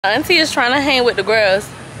Auntie is trying to hang with the girls.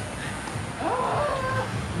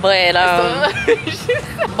 But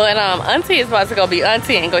Auntie is about to go be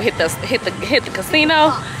Auntie and go hit the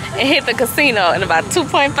casino and hit the casino in about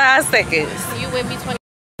 2.5 seconds. You with me 20?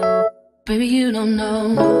 Baby, you don't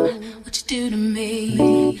know what you do to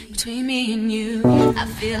me. Between me and you, I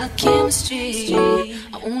feel a chemistry.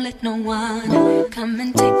 I won't let no one come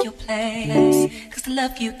and take your place. Cause the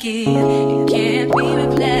love you give, it can't be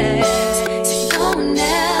replaced. So go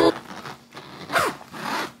now.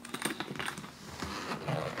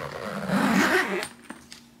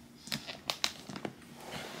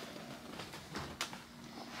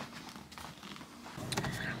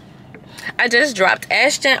 I just dropped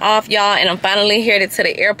Ashton off, y'all, and I'm finally headed to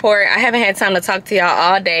the airport. I haven't had time to talk to y'all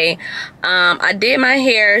all day. I did my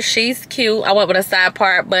hair. She's cute. I went with a side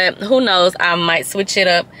part, but who knows? I might switch it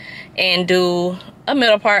up and do a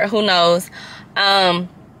middle part. Who knows? Yeah,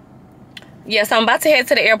 so I'm about to head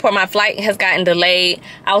to the airport. My flight has gotten delayed.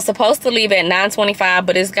 I was supposed to leave at 9:25,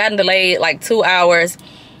 but it's gotten delayed like 2 hours.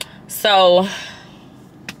 So,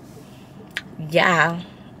 yeah.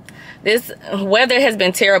 This weather has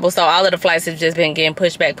been terrible, so all of the flights have just been getting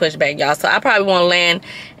pushed back, y'all. So I probably won't land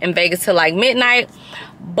in Vegas till like midnight,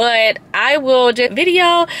 but I will just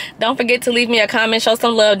video. Don't forget to leave me a comment, show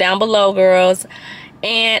some love down below, girls,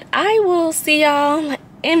 and I will see y'all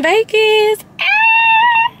in Vegas.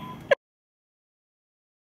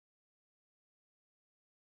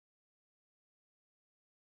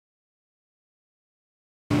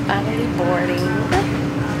 Finally boarding.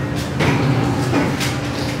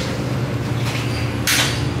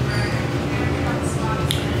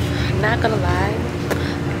 Not gonna lie,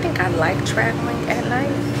 I think I like traveling at night.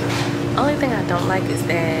 Only thing I don't like is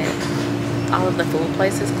that all of the food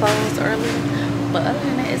places close early, but other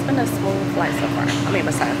than that, it's been a smooth flight so far. I mean,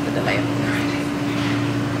 besides the delay.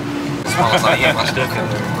 As well as I am, I still can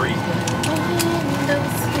breathe.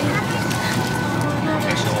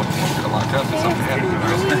 Actually, I want to lock up if something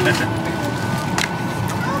happens.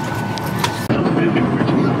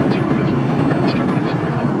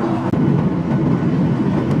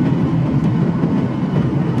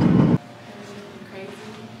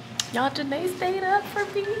 Y'all, Janae stayed up for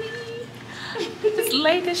me. Just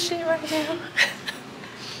late as shit right now. Y'all,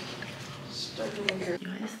 it's the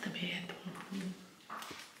bathroom. It's the bathroom.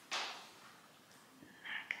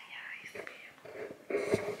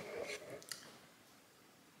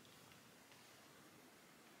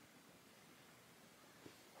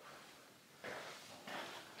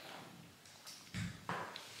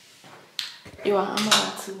 Y'all,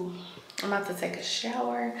 I'm about to take a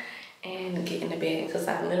shower and get in the bed because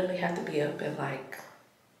I literally have to be up in like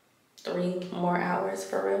 3 more hours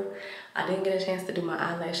for real. I didn't get a chance to do my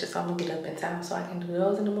eyelashes, so I'm gonna get up in time so I can do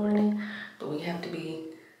those in the morning. But we have to be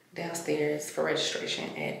downstairs for registration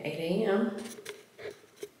at 8 a.m.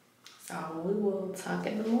 So we will talk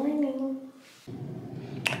in the morning.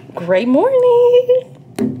 Great morning,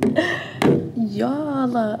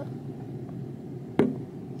 y'all. I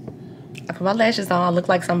put my lashes on. I look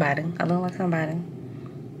like somebody.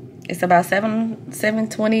 It's about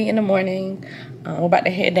 7:20 in the morning. We're about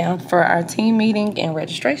to head down for our team meeting and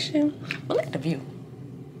registration. But look at the view.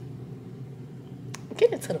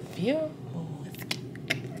 Get into the view.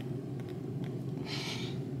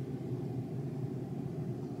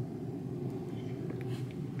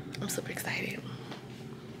 I'm super excited.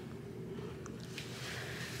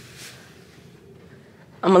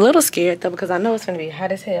 I'm a little scared though because I know it's gonna be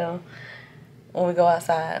hot as hell when we go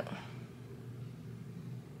outside.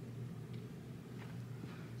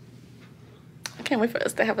 I can't wait for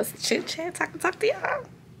us to have a chit chat. I can talk to y'all.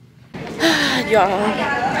 Y'all,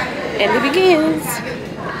 and it begins.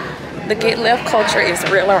 The get left culture is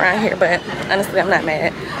real around here, but honestly, I'm not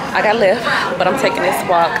mad. I got left, but I'm taking this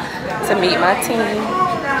walk to meet my team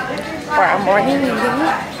for our morning meeting.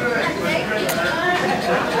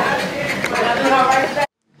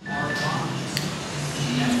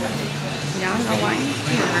 Y'all know why I'm here.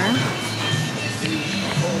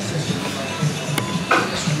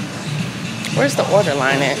 Where's the order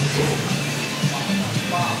line at?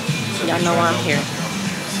 Y'all know why I'm here.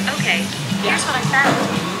 Okay, here's what I found.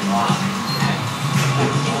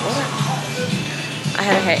 I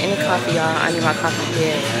haven't had any coffee, y'all. I need my coffee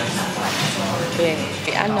big.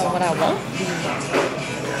 I know what I won't be.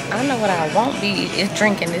 I know what I won't be is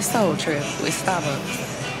drinking this soul trip with Starbucks.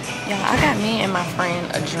 Y'all, I got me and my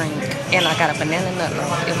friend a drink, and I got a banana nut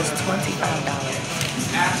roll. It was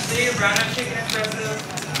 $25. Ashley, brown up chicken espresso.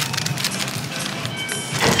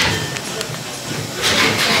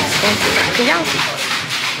 Can y'all see?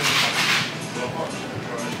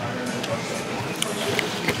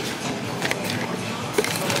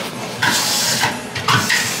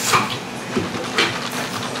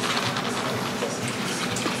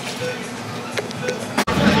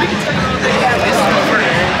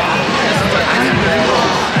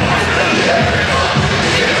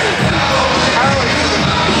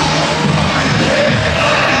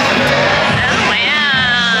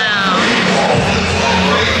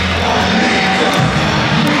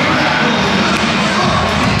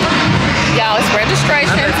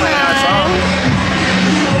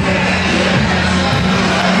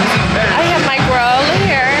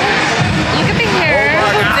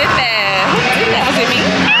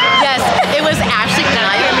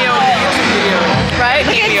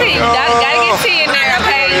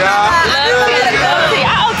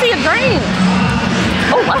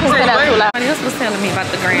 was telling me about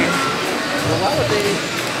the Grand. Well, why would they?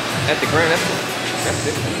 At the Grand, that's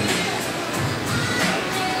different.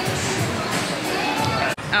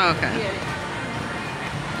 Oh, okay.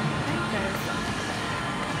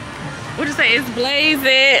 What'd you say? It's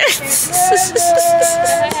blazing.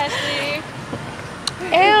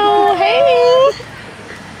 Ew, hey.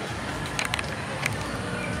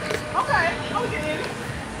 Okay, okay.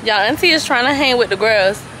 Y'all, Auntie is trying to hang with the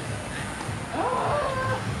girls.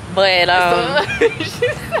 But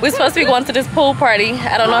we're supposed to be going to this pool party.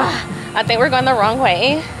 I don't know. I think we're going the wrong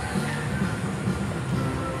way.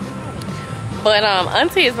 But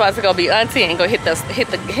Auntie is about to go be Auntie and go hit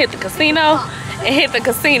the casino and hit the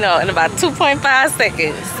casino in about 2.5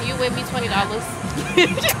 seconds. So you win me $20.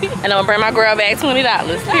 And I'm gonna bring my girl back $20.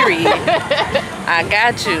 Period. I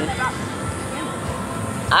got you.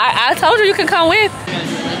 I told you can come with.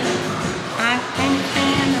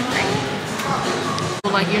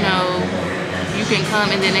 Like, you know, you can come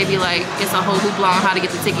and then they be like, it's a whole hoopla on how to get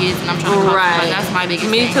the tickets and I'm trying to come. Right. Like, that's my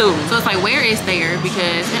biggest Me thing. too. So it's like, where is there?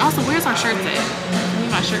 Because, and also, where's our shirts at? I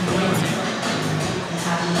need my shirt for Wednesday.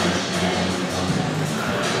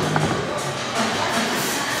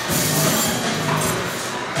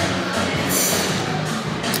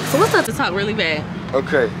 So what's up to talk really bad?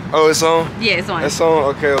 Okay. Oh, it's on? Yeah, it's on. It's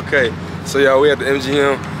on? Okay, okay. So, y'all, we at the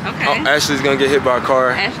MGM. Okay. Oh, Ashley's gonna get hit by a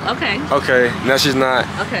car. Okay. Okay, now she's not.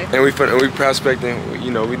 Okay. And we prospecting,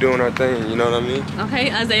 you know, we doing our thing, you know what I mean?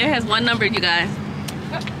 Okay, Isaiah has one number, you guys.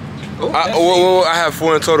 I have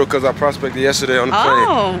 4 in total because I prospected yesterday on the plane.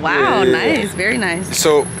 Oh, wow, Yeah. nice, very nice.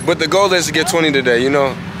 So, but the goal is to get 20 today, you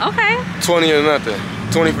know? Okay. 20 or nothing.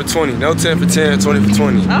 20 for 20. No 10 for 10, 20 for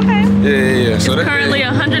 20. Okay. Yeah. So It's currently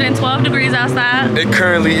 112 degrees outside. it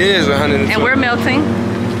currently is 112. And we're melting.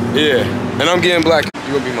 Yeah. And I'm getting black.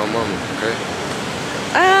 You gonna be my mama, okay?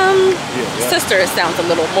 Sister sounds a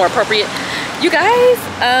little more appropriate. You guys,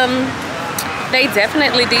 they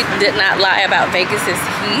definitely did not lie about Vegas's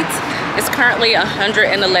heat. It's currently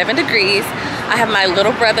 111 degrees. I have my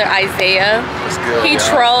little brother Isaiah. He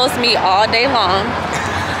trolls me all day long.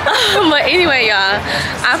 But anyway, y'all,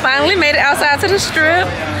 I finally made it outside to the strip.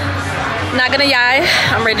 Not gonna lie,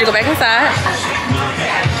 I'm ready to go back inside.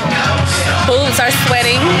 Boobs are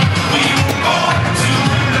sweating.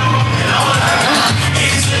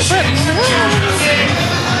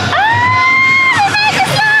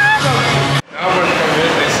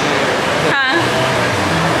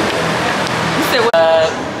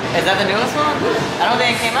 Is that the newest one? I don't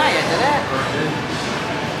think it came out yet, did it?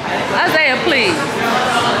 Isaiah, please.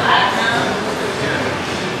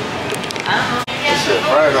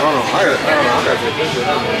 Right, hold on. I gotta take this shit.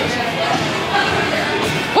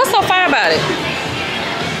 What's so fire about it?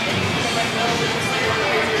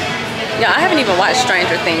 Yeah, I haven't even watched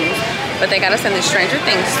Stranger Things, but they got us in the Stranger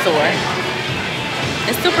Things store.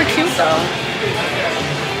 It's super cute though.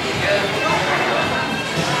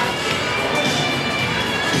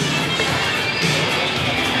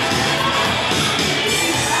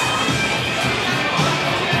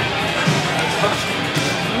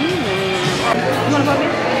 You wanna go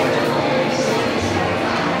get it?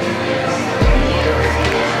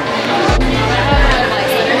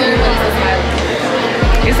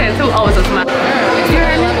 You said two? Oh, it's a smile. You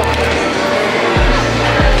heard me?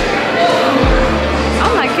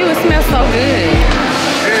 I'm like, you, it smells so good.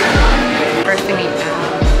 First to meet you.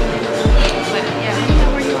 But yeah, you know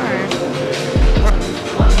where you are.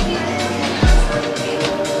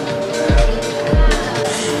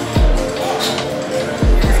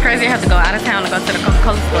 It's crazy I have to go out of town to go to the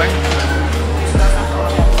Coca-Cola store.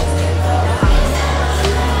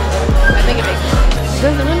 I think it makes sense.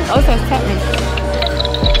 Does it really? Oh, it says tap me.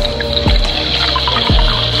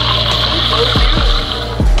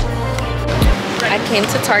 I came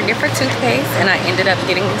to Target for toothpaste and I ended up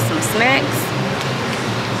getting some snacks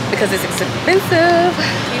because it's expensive.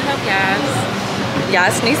 Can you help Yas?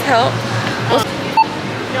 Yas needs help.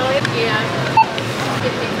 No, yeah.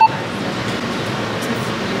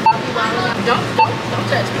 Don't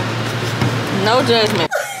judge me. No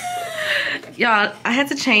judgment. Y'all, I had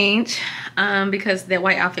to change because that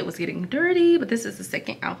white outfit was getting dirty, but this is the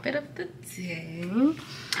second outfit of the day.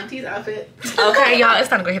 Auntie's outfit. Okay, y'all, it's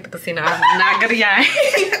time to go hit the casino. I'm not gonna yell.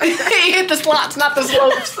 He hit the slots, not the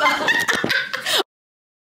slopes.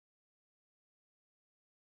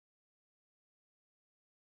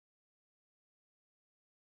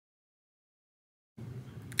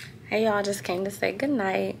 Hey y'all, just came to say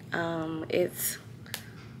goodnight. It's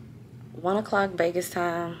 1 o'clock Vegas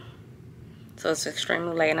time, so it's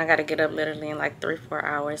extremely late and I gotta get up literally in like 3-4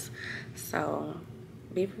 hours. So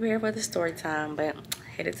be prepared for the story time, but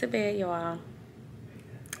headed to bed, y'all.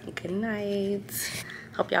 Good night.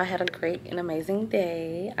 Hope y'all had a great and amazing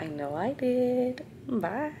day. I know I did.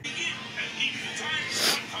 Bye.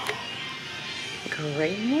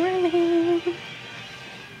 Great morning.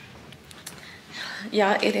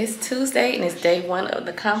 Y'all, it is Tuesday and it's day 1 of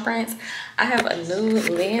the conference. I have a new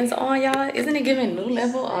lens on, y'all. Isn't it giving new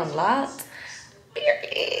level unlocked?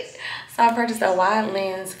 Period. So I purchased a wide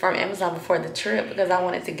lens from Amazon before the trip because I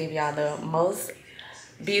wanted to give y'all the most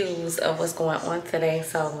views of what's going on today.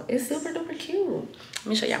 So it's super duper cute. Let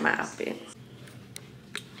me show y'all my outfit.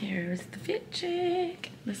 Here's the fit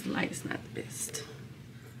check. This light is not the best.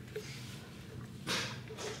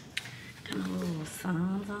 Got my little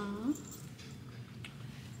suns on.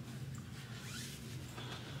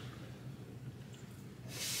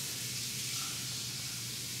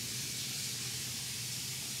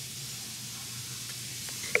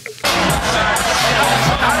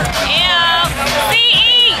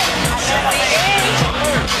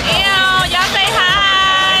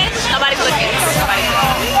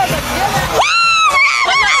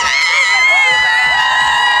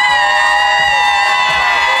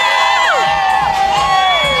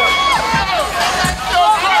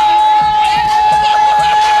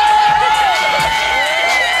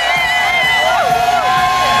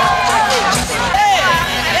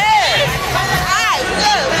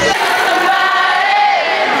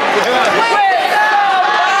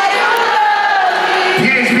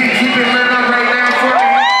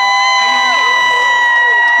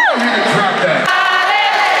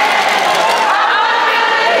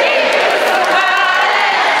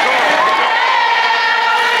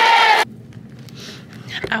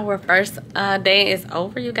 Our first day is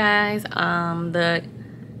over, you guys. The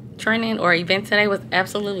training or event today was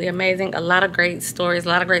absolutely amazing. A lot of great stories, a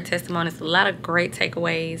lot of great testimonies, a lot of great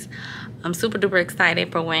takeaways. I'm super duper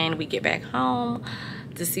excited for when we get back home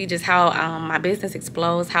to see just how my business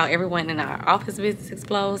explodes, how everyone in our office business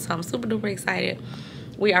explodes. So I'm super duper excited.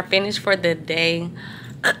 We are finished for the day.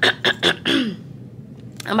 I'm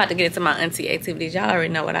about to get into my auntie activities. Y'all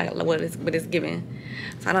already know what it's giving.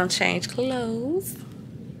 So I don't change clothes.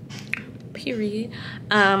 Period.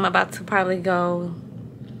 I'm about to probably go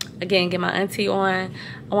again, get my auntie on.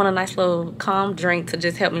 I want a nice little calm drink to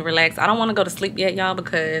just help me relax. I don't want to go to sleep yet, y'all,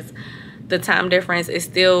 because the time difference is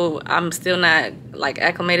still, I'm still not like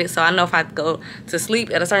acclimated. So I know if I go to sleep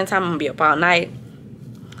at a certain time, I'm gonna be up all night.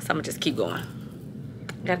 So I'm gonna just keep going.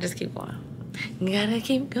 Gotta just keep going. Gotta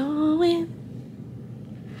keep going.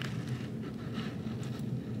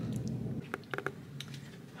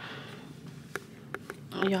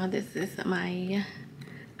 Y'all, this is my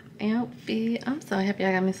outfit. I'm so happy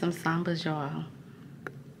I got me some Sambas, y'all.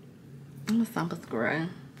 I'm a Samba girl.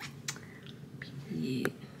 Yeah.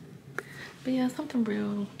 But yeah, something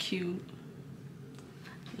real cute,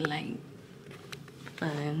 light,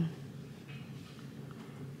 fun.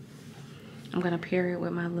 I'm gonna pair it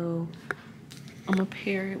with my little, I'm gonna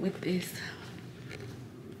pair it with this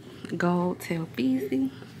gold tail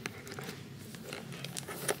beezy.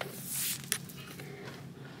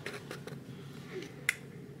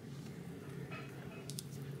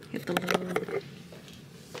 Get the little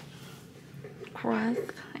cross.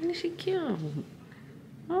 Ain't she cute?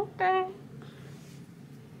 Okay.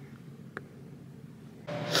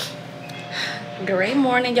 Great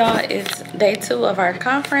morning, y'all. It's day 2 of our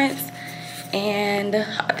conference. And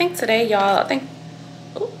I think today, y'all, I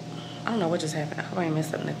don't know what just happened. I hope I ain't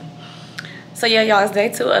messed up nothing. So yeah, y'all, it's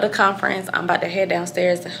day 2 of the conference. I'm about to head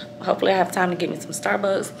downstairs. Hopefully I have time to get me some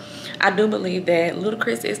Starbucks. I do believe that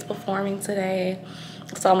Ludacris is performing today.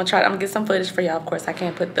 So I'm gonna get some footage for y'all. Of course, I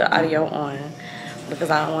can't put the audio on because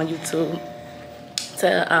I don't want YouTube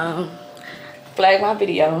to flag my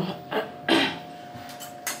video.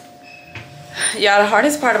 Y'all, the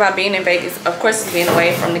hardest part about being in Vegas, of course, is being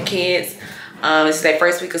away from the kids. It's their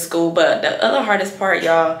first week of school, but the other hardest part,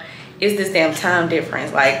 y'all, is this damn time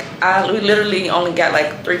difference. Like, we literally only got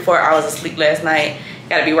like 3-4 hours of sleep last night.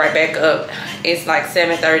 Gotta be right back up. It's like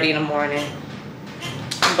 7:30 in the morning.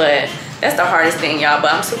 But that's the hardest thing, y'all.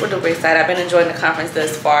 But I'm super duper excited. I've been enjoying the conference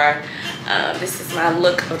thus far. This is my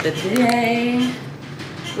look of the day.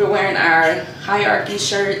 We're wearing our hierarchy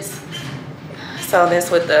shirts. So that's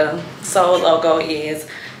what the Soul logo is.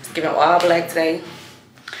 It's giving all black today.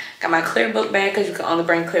 Got my clear book bag because you can only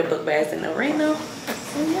bring clear book bags in the arena.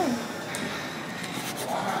 So yeah.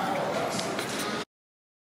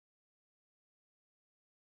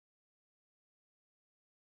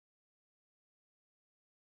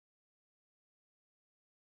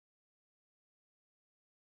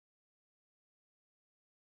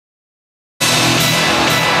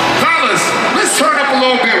 Let's turn up a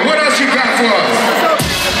little bit. What else you got for us?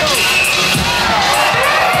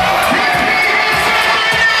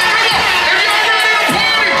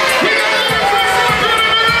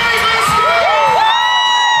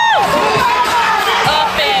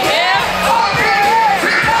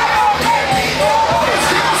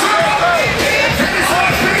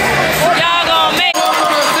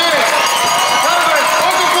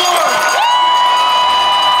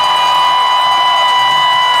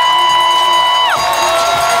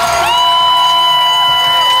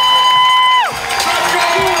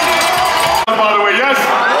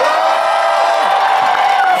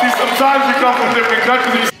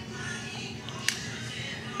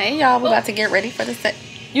 Hey y'all, we about to get ready for the set.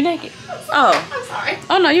 You naked? Oh. I'm sorry.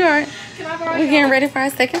 Oh no, you alright. Can I borrow We're getting ready for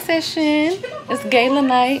our second session. It's gala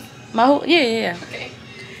night. Yeah. Okay.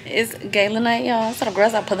 It's gala night, y'all. So the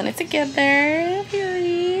girls are pulling it together.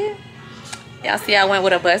 Period. Y'all see I went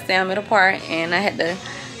with a bust down middle part and I had to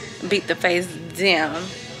beat the face down.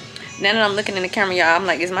 Now that I'm looking in the camera, y'all, I'm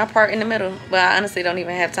like, is my part in the middle? But I honestly don't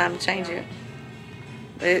even have time to change it.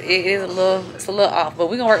 It is it's a little off, but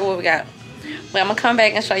we're gonna work with what we got. But I'm gonna come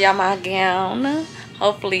back and show y'all my gown.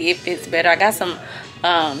 Hopefully it fits better. I got some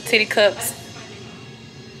titty cups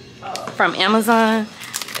from Amazon.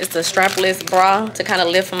 It's a strapless bra to kind of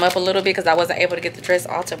lift them up a little bit because I wasn't able to get the dress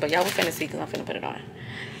altered. But y'all, we finna see because I'm finna put it on.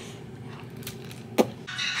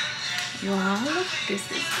 Y'all,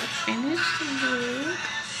 this is the finished look.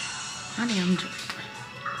 I am.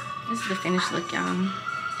 This is the finished look, y'all.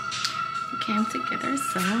 It came together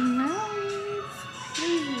so nice.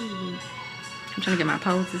 Ooh. I'm trying to get my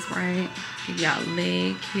poses right. Give y'all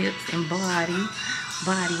leg, hips, and body.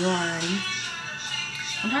 I'm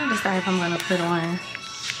trying to decide if I'm gonna put on.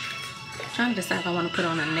 I'm trying to decide if I want to put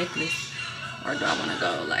on a necklace or do I want to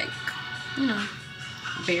go like, you know,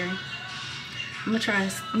 bare. I'm gonna try.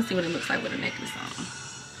 Let me see what it looks like with a necklace on.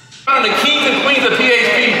 One of the kings and queens of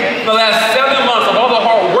PHP for the last 7 months of all the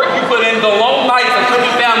hard work you put in, the long nights of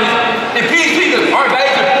serving families. And PHP is our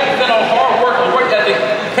values are spent on hard work and work ethic,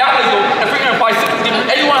 capitalism, and freedom of life, giving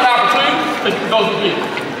anyone an opportunity to go to you.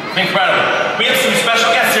 Incredible. We have some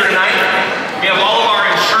special guests here tonight. We have all of our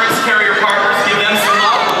insurance carrier partners. Give them some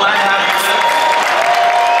love. We're glad to have you with us.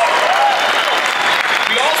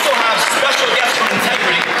 We also have special guests from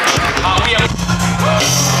Integrity. We have...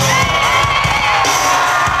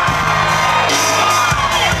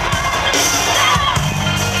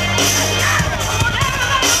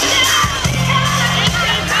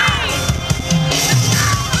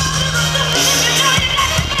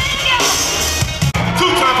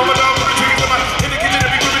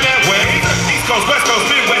 West Coast,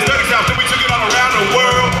 Midwest, dirty South, then we took it all around the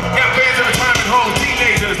world. Campaigns every time at home,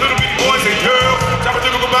 teenagers, little bitty boys and girls. Drop a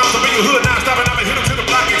typical bounce up in your hood, not stopping, I'ma hit them till the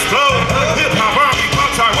block explode. Hip hop, R&B, pop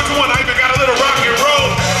tart, which one? I even got a little rock and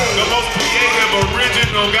roll. The most creative,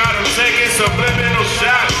 original, got them taking subliminal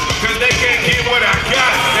shots. Cause they can't get what I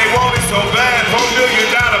got, they want it so bad. $4 million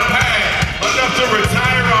pad, enough to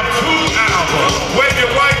retire off 2 albums. Wave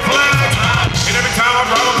your white flag. And every time I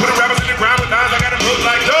rob, I'm putting rappers in the ground with knives, I got them hooked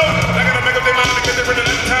like dope. I gotta make up their mind to get different at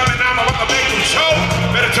the time, and now I'm about to make them choke.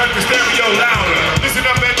 Better turn the stereo louder. Listen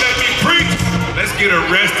up and let me preach. Let's get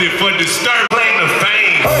arrested for disturbing claim to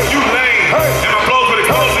fame. You lame. And my flows with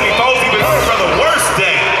exposed and he foes even for the worst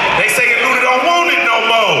day. They say it looted don't want it no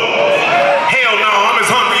more. Hell no, I'm as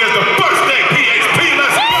hungry as the first day. PHP,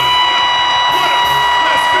 let's go.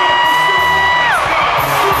 Let's go.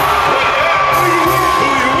 Who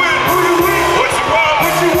you with? Who you with? What you want?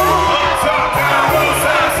 What you want? Up top, down, both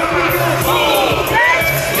sides, so we go. Move, bitch.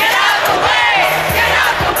 Get out the way! Get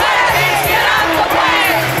out the way! Get out the way!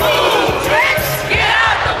 Move, bitch! Get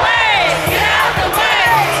out the way! Get out the way!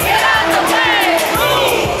 Get out the way!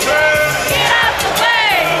 Move, bitch! Get out the way!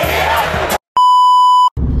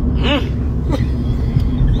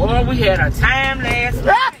 Boy, we had a time last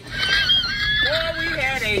night. Boy, we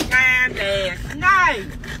had a time last night.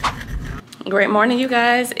 Great morning, you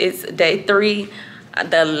guys. It's day 3,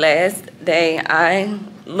 the last day I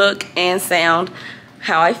look and sound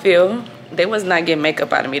how I feel. They was not getting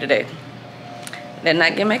makeup out of me today. They're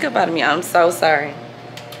not getting makeup out of me. I'm so sorry.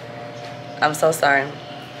 I'm so sorry.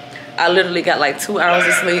 I literally got like 2 hours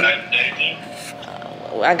of sleep.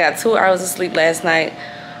 I got 2 hours of sleep last night.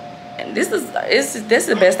 And this is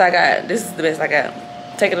the best I got. This is the best I got.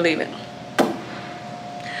 Take it or leave it.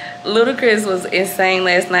 Ludacris was insane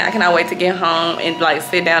last night. I cannot wait to get home and like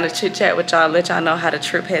sit down and chit chat with y'all, let y'all know how the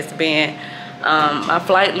trip has been. My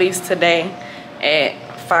flight leaves today at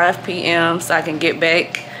 5 p.m. so I can get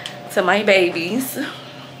back to my babies.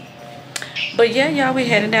 But yeah, y'all, we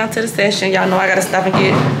heading down to the session. Y'all know I gotta stop and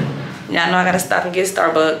get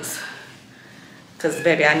Starbucks. Cause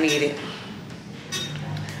baby, I need it.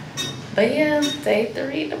 But yeah, day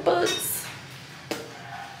 3 the books.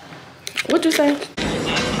 What'd you say?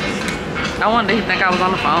 I wonder if he think I was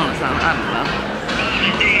on the phone or something. I don't know.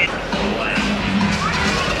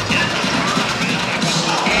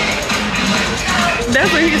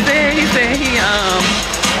 That's what he said. He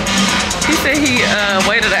said he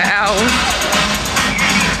waited an hour.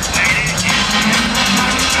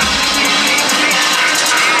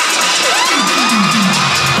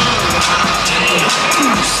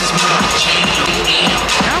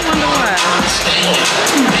 I wonder why.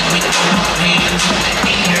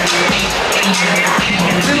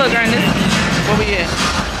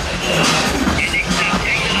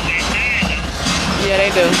 Yeah, they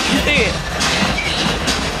do. You see it?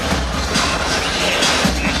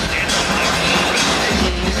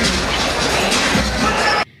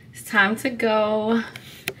 It's time to go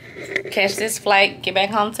catch this flight, get back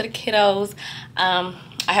home to the kiddos. I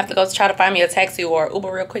have to go try to find me a taxi or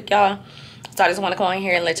Uber real quick, y'all. So I just want to come on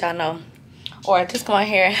here and let y'all know. Or just come on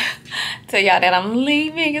here and tell y'all that I'm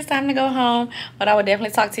leaving. It's time to go home. But I will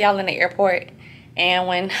definitely talk to y'all in the airport and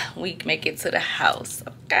when we make it to the house,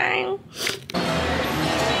 okay?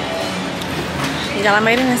 Y'all, I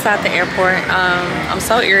made it inside the airport. I'm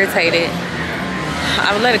so irritated.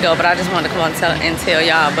 I would let it go, but I just wanted to come on and tell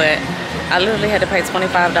y'all. But I literally had to pay $25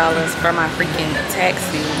 for my freaking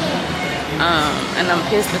taxi. And I'm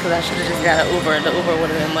pissed because I should have just got an Uber. The Uber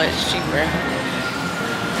would have been much cheaper.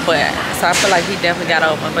 But so I feel like he definitely got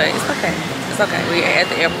over, but it's okay. It's okay. We're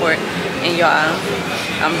at the airport, and y'all,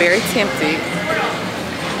 I'm very tempted.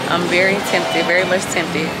 I'm very tempted, very much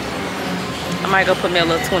tempted. I might go put me a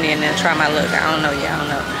little 20 in there and try my luck. I don't know, yeah, I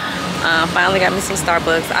don't know. Finally got me some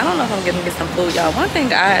Starbucks. I don't know if I'm gonna get some food, y'all. One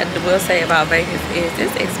thing I will say about Vegas is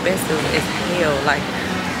it's expensive as hell. Like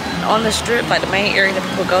on the strip, like the main area that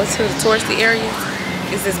people go to, the touristy areas,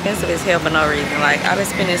 it's expensive as hell for no reason. Like I've been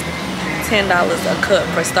spending $10 a cup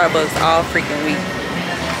for Starbucks all freaking week.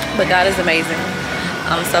 But God is amazing.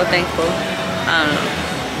 I'm so thankful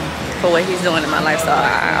for what he's doing in my life. So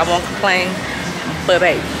I won't complain. But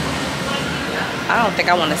babe, I don't think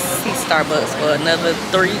I want to see Starbucks for another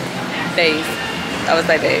 3 days. I would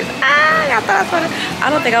say days. I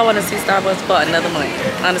don't think I want to see Starbucks for another month.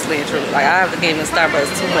 Honestly and truly. Like I have to give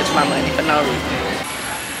Starbucks too much of my money for no reason.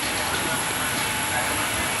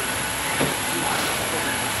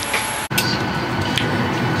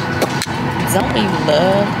 Don't we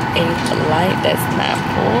love a flight that's not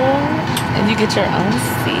full and you get your own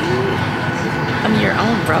seat? I mean, your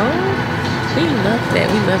own row? We love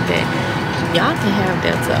that. We love that. Y'all can have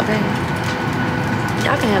Delta, okay?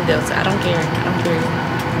 Y'all can have Delta. I don't care. I don't care.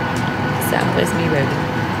 Southwest me, baby.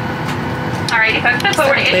 Alrighty, folks, the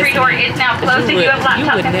forward entry door is now closed. If you have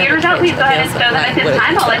laptop computers out, please go ahead and stow them at this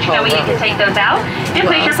time. I'll let you know when you can take those out. And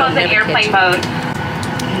place your phones in airplane mode.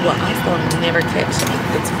 You will also never catch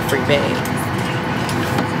the free bags.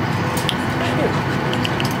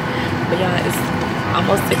 But y'all, it's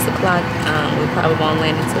almost 6 o'clock. We probably won't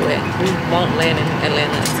land into it. We won't land in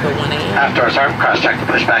Atlanta until 1 a.m. After our start, cross-check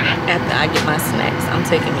the pushback. After I get my snacks, I'm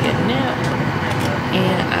taking me a nap.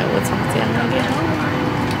 And I will talk to y'all when I get home.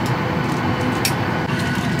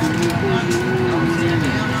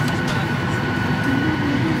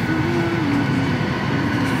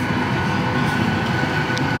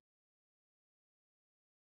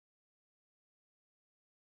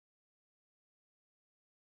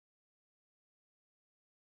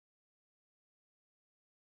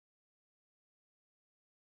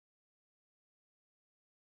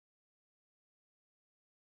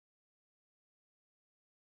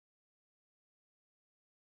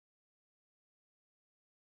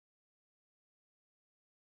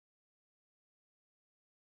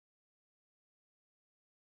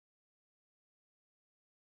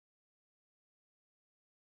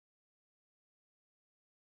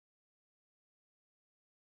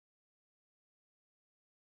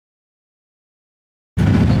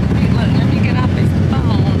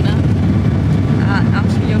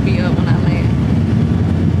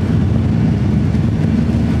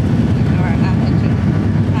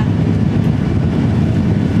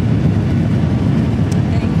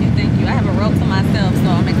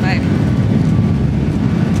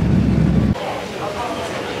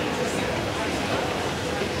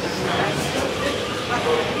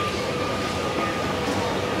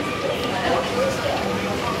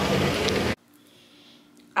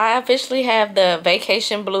 I officially have the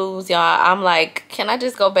vacation blues, y'all. I'm like, can I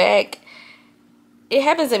just go back? It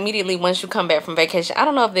happens immediately once you come back from vacation. I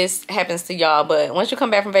don't know if this happens to y'all, but once you come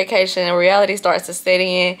back from vacation, reality starts to set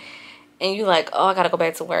in. And you like, oh, I gotta go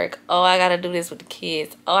back to work. Oh, I gotta do this with the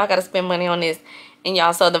kids. Oh, I gotta spend money on this. And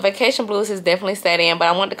y'all, so the vacation blues has definitely set in. But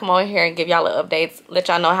I wanted to come over here and give y'all an update. Let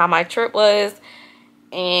y'all know how my trip was.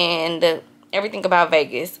 And everything about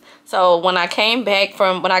Vegas. So when I got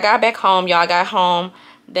back home, y'all, got home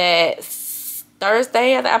that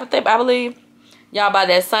Thursday, I believe. Y'all, by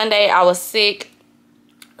that Sunday, I was sick.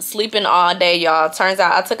 Sleeping all day, y'all. Turns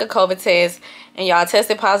out I took a COVID test. And y'all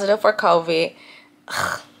tested positive for COVID.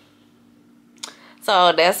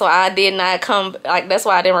 So that's why I did not come, like, that's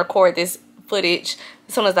why I didn't record this footage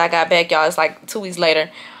as soon as I got back, y'all. It's like 2 weeks later.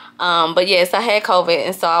 But yes, I had COVID,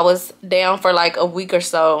 and so I was down for like a week or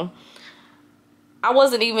so. I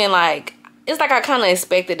wasn't even like, it's like I kind of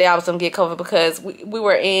expected that I was gonna get COVID because we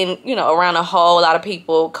were in, you know, around a whole lot of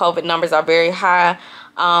people. COVID numbers are very high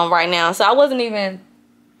right now, so I was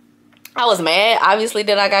mad obviously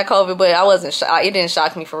that I got COVID, but I wasn't shocked. It didn't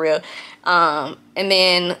shock me for real. And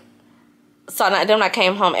then then I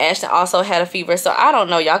came home, Ashton also had a fever, so I don't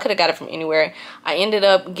know, y'all could have got it from anywhere. I ended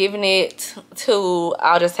up giving it to,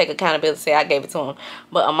 I'll just take accountability, say I gave it to him,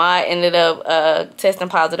 but Ahmad ended up testing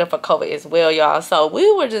positive for COVID as well, y'all. So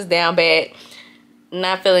we were just down bad,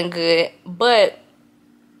 not feeling good, but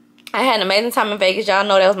I had an amazing time in Vegas. Y'all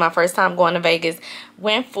know that was my first time going to Vegas.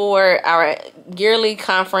 Went for our yearly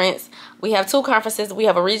conference. We have 2 conferences. We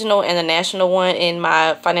have a regional and a national one in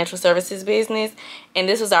my financial services business. And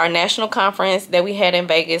this was our national conference that we had in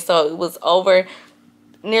Vegas. So it was over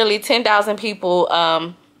nearly 10,000 people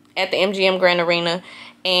at the MGM Grand Arena.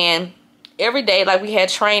 And every day, like, we had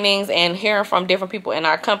trainings and hearing from different people in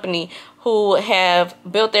our company who have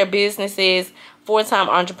built their businesses, full-time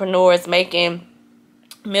entrepreneurs making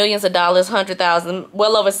millions of dollars, 100,000,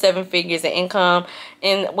 well over 7 figures in income.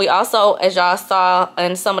 And we also, as y'all saw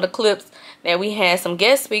in some of the clips, that we had some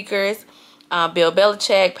guest speakers, Bill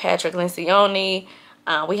Belichick, Patrick Lencioni.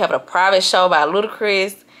 We have a private show by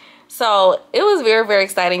Ludacris. So it was very, very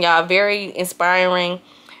exciting, y'all. Very inspiring,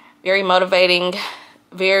 very motivating,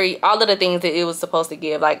 all of the things that it was supposed to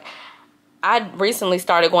give. Like, I recently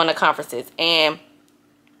started going to conferences, and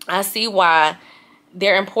I see why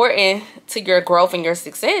they're important to your growth and your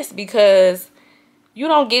success, because you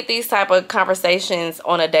don't get these type of conversations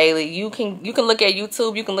on a daily. You can look at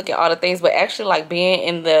YouTube, you can look at all the things, but actually, like, being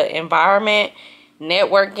in the environment,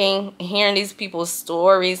 networking, hearing these people's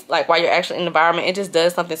stories, like, while you're actually in the environment, it just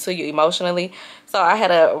does something to you emotionally. So I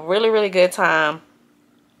had a really, really good time.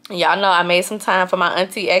 Y'all know I made some time for my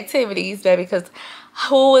auntie activities, baby, because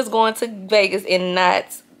who is going to Vegas and not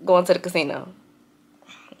going to the casino?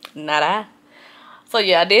 Not I. So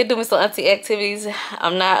yeah, I did do me some auntie activities.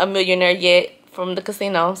 I'm not a millionaire yet from the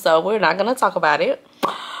casino, so we're not gonna talk about it.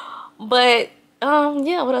 But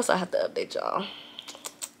yeah, what else I have to update y'all?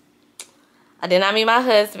 I did not meet my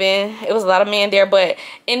husband. It was a lot of men there, but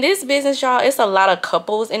in this business, y'all, it's a lot of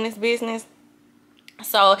couples in this business.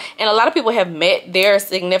 So, and a lot of people have met their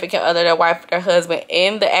significant other, their wife, their husband,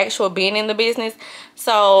 in the actual being in the business.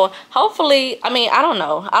 So hopefully, I mean, I don't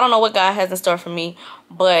know what God has in store for me,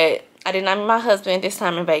 but I did not meet my husband this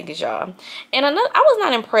time in Vegas, y'all. And I was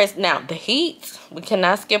not impressed. Now, the heat, we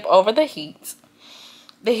cannot skip over the heat.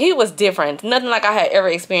 The heat was different. Nothing like I had ever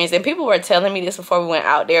experienced. And people were telling me this before we went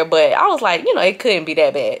out there, but I was like, you know, it couldn't be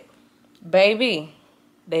that bad. Baby,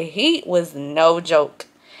 the heat was no joke.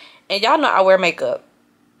 And y'all know I wear makeup.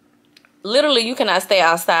 Literally, you cannot stay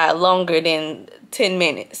outside longer than 10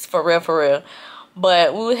 minutes, for real, for real.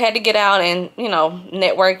 But we had to get out and, you know,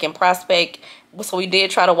 network and prospect. So we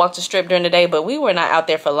did try to walk the strip during the day, but we were not out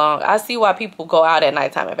there for long. I see why people go out at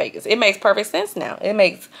nighttime in Vegas. It makes perfect sense now. It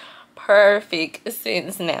makes perfect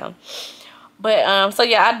sense now. But so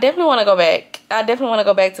yeah, I definitely want to go back. I definitely want to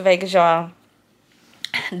go back to Vegas, y'all.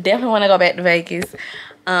 Definitely want to go back to Vegas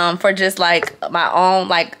for just like my own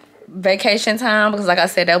like vacation time, because like I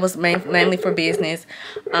said, that was mainly for business.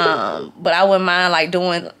 But I wouldn't mind like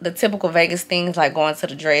doing the typical Vegas things, like going to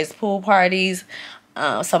the Dre's pool parties,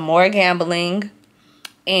 some more gambling,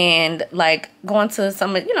 and like going to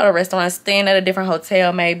some, you know, the restaurants, staying at a different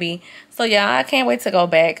hotel maybe. So yeah, I can't wait to go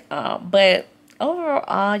back. But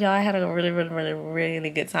overall, y'all, I had a really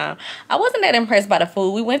good time. I wasn't that impressed by the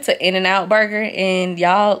food. We went to In-N-Out Burger, and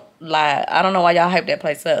y'all, like, I don't know why y'all hyped that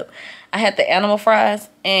place up. I had the animal fries,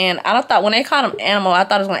 and I thought when they called them animal, I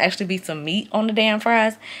thought it was gonna actually be some meat on the damn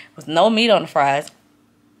fries. There was no meat on the fries.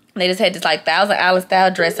 They just had this like Thousand Island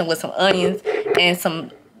style dressing with some onions and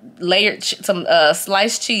some layered,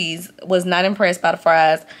 sliced cheese. Was not impressed by the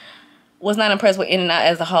fries. Was not impressed with In-N-Out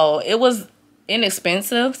as a whole. It was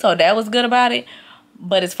inexpensive, so that was good about it.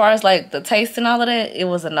 But as far as like the taste and all of that, it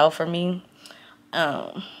was a no for me.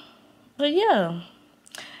 But yeah.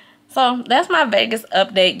 So that's my Vegas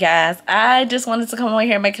update, guys. I just wanted to come over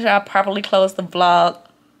here and make sure I properly close the vlog.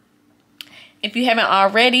 If you haven't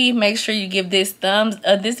already, make sure you give this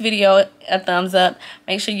video a thumbs up.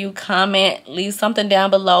 Make sure you comment, leave something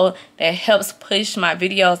down below that helps push my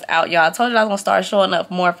videos out, y'all. I told you I was gonna start showing up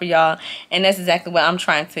more for y'all, and that's exactly what I'm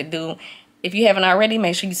trying to do. If you haven't already,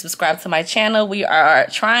 make sure you subscribe to my channel. We are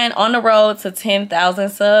trying on the road to 10,000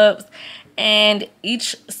 subs, and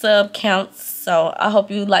each sub counts. So I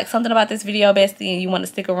hope you like something about this video, bestie, and you want to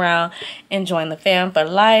stick around and join the fam for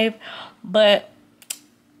life. But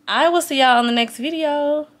I will see y'all on the next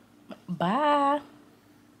video. Bye.